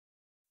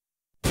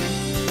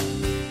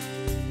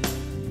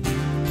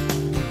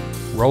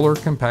Roller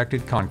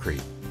compacted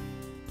concrete.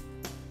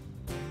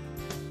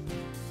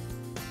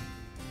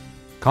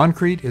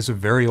 Concrete is a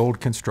very old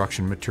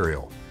construction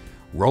material.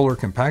 Roller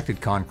compacted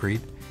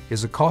concrete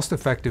is a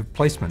cost-effective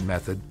placement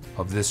method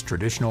of this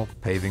traditional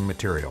paving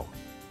material.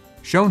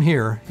 Shown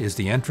here is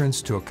the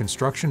entrance to a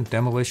construction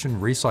demolition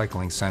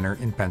recycling center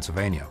in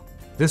Pennsylvania.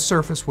 This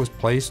surface was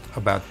placed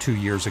about 2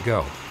 years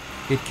ago.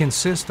 It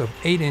consists of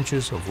 8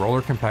 inches of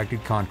roller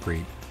compacted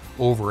concrete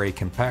over a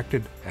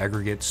compacted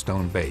aggregate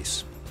stone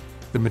base.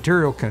 The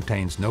material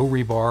contains no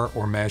rebar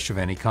or mesh of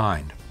any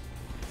kind.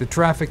 The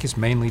traffic is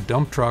mainly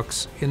dump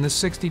trucks in the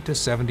 60,000 to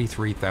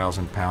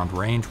 73,000 pound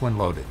range when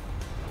loaded.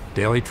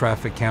 Daily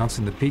traffic counts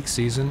in the peak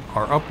season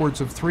are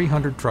upwards of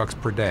 300 trucks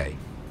per day.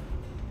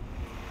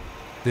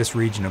 This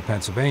region of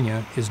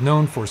Pennsylvania is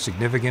known for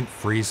significant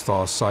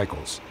freeze-thaw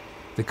cycles.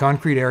 The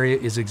concrete area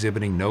is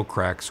exhibiting no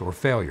cracks or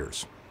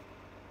failures.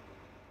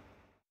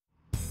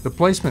 The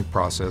placement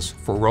process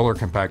for roller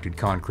compacted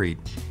concrete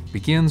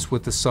begins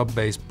with the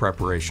sub-base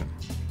preparation.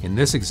 In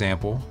this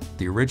example,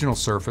 the original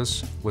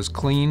surface was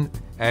clean,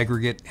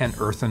 aggregate, and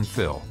earthen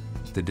fill.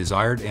 The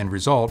desired end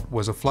result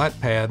was a flat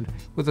pad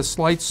with a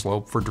slight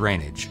slope for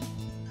drainage.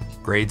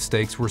 Grade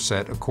stakes were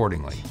set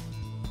accordingly.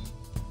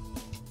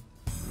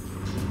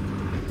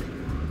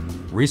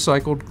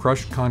 Recycled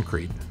crushed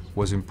concrete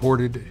was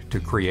imported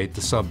to create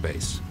the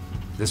sub-base.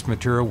 This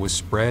material was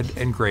spread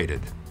and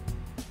graded.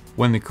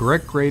 When the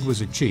correct grade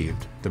was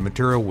achieved, the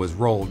material was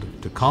rolled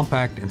to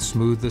compact and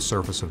smooth the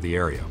surface of the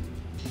area.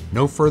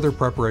 No further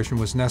preparation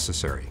was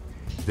necessary.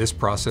 This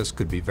process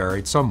could be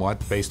varied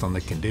somewhat based on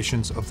the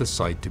conditions of the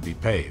site to be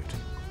paved.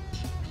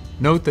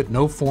 Note that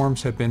no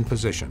forms have been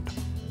positioned.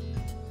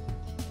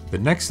 The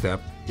next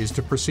step is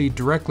to proceed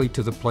directly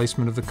to the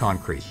placement of the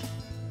concrete.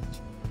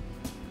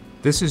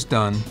 This is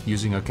done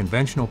using a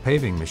conventional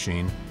paving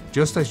machine,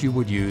 just as you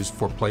would use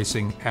for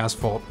placing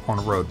asphalt on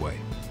a roadway.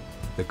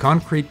 The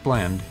concrete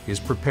blend is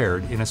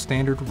prepared in a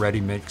standard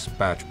ready-mix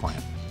batch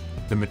plant.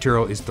 The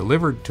material is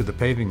delivered to the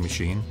paving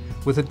machine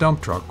with a dump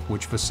truck,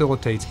 which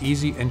facilitates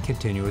easy and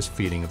continuous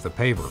feeding of the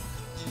paver.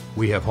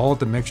 We have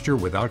hauled the mixture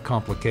without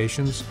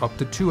complications up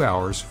to 2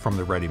 hours from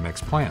the ready-mix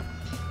plant.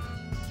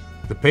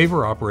 The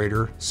paver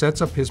operator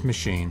sets up his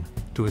machine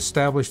to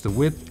establish the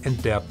width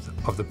and depth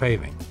of the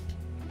paving.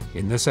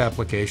 In this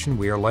application,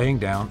 we are laying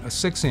down a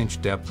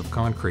 6-inch depth of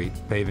concrete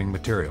paving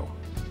material.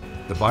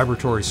 The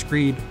vibratory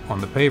screed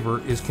on the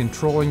paver is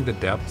controlling the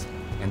depth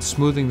and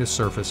smoothing the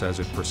surface as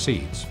it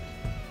proceeds.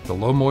 The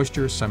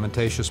low-moisture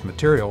cementitious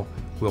material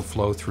will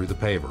flow through the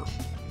paver.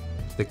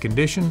 The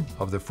condition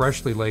of the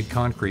freshly laid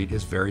concrete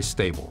is very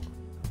stable.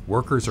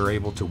 Workers are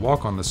able to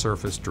walk on the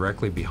surface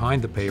directly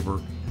behind the paver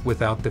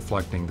without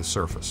deflecting the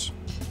surface.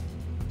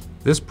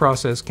 This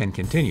process can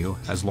continue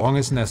as long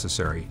as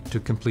necessary to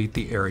complete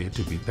the area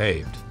to be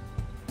paved.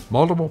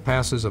 Multiple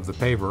passes of the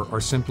paver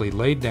are simply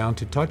laid down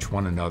to touch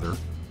one another.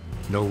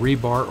 No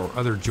rebar or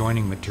other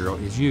joining material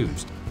is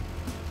used.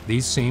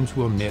 These seams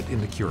will knit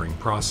in the curing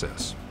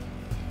process.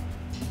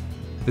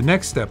 The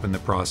next step in the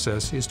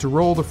process is to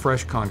roll the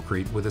fresh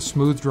concrete with a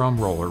smooth drum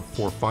roller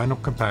for final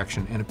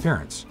compaction and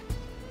appearance.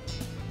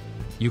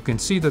 You can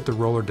see that the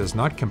roller does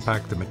not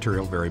compact the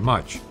material very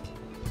much,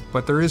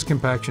 but there is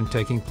compaction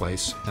taking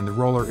place, and the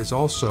roller is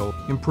also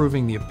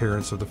improving the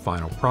appearance of the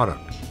final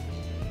product.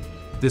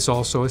 This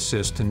also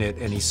assists to knit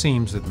any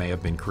seams that may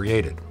have been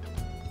created.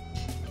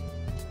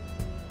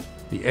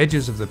 The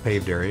edges of the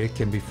paved area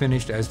can be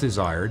finished as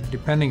desired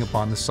depending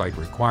upon the site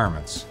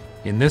requirements.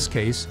 In this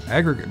case,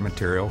 aggregate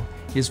material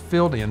is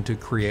filled in to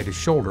create a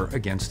shoulder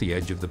against the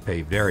edge of the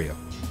paved area.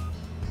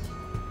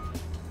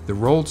 The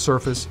rolled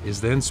surface is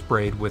then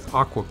sprayed with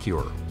aqua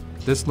cure.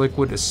 This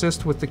liquid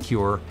assists with the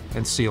cure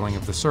and sealing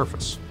of the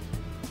surface.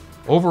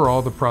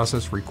 Overall, the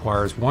process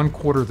requires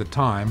 1/4 the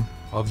time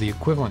of the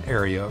equivalent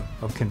area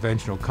of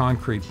conventional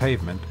concrete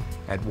pavement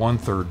at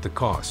 1/3 the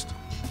cost.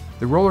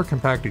 The roller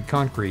compacted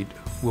concrete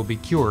will be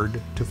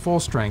cured to full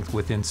strength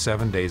within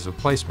 7 days of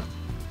placement.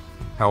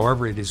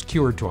 However, it is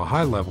cured to a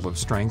high level of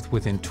strength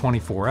within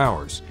 24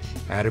 hours,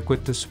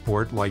 adequate to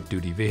support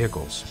light-duty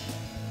vehicles.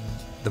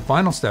 The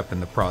final step in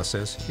the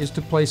process is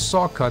to place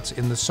saw cuts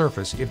in the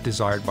surface if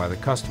desired by the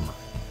customer.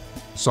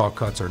 Saw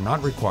cuts are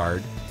not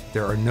required.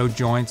 There are no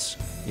joints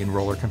in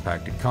roller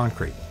compacted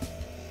concrete.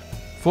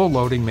 Full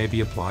loading may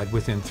be applied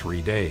within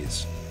 3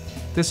 days.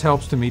 This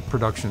helps to meet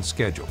production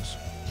schedules.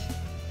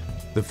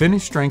 The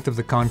finished strength of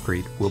the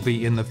concrete will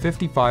be in the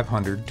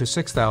 5,500 to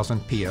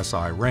 6,000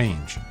 psi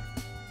range.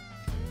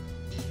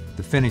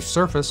 The finished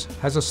surface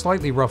has a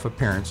slightly rough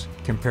appearance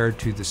compared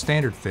to the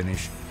standard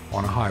finish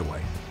on a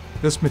highway.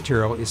 This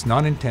material is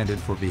not intended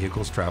for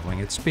vehicles traveling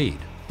at speed.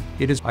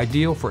 It is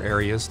ideal for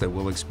areas that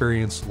will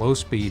experience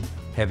low-speed,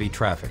 heavy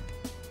traffic.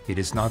 It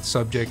is not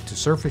subject to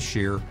surface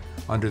shear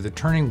under the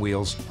turning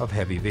wheels of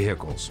heavy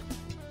vehicles.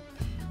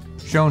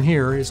 Shown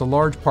here is a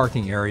large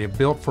parking area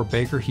built for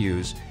Baker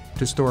Hughes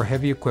to store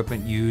heavy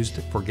equipment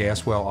used for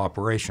gas well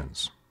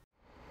operations.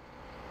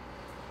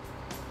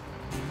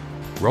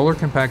 Roller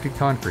compacted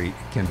concrete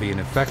can be an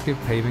effective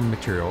paving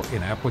material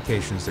in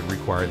applications that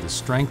require the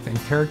strength and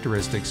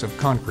characteristics of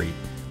concrete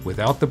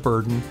without the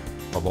burden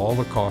of all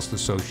the costs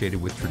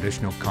associated with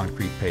traditional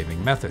concrete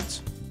paving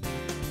methods.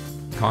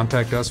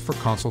 Contact us for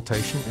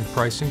consultation and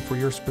pricing for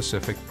your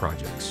specific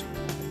projects.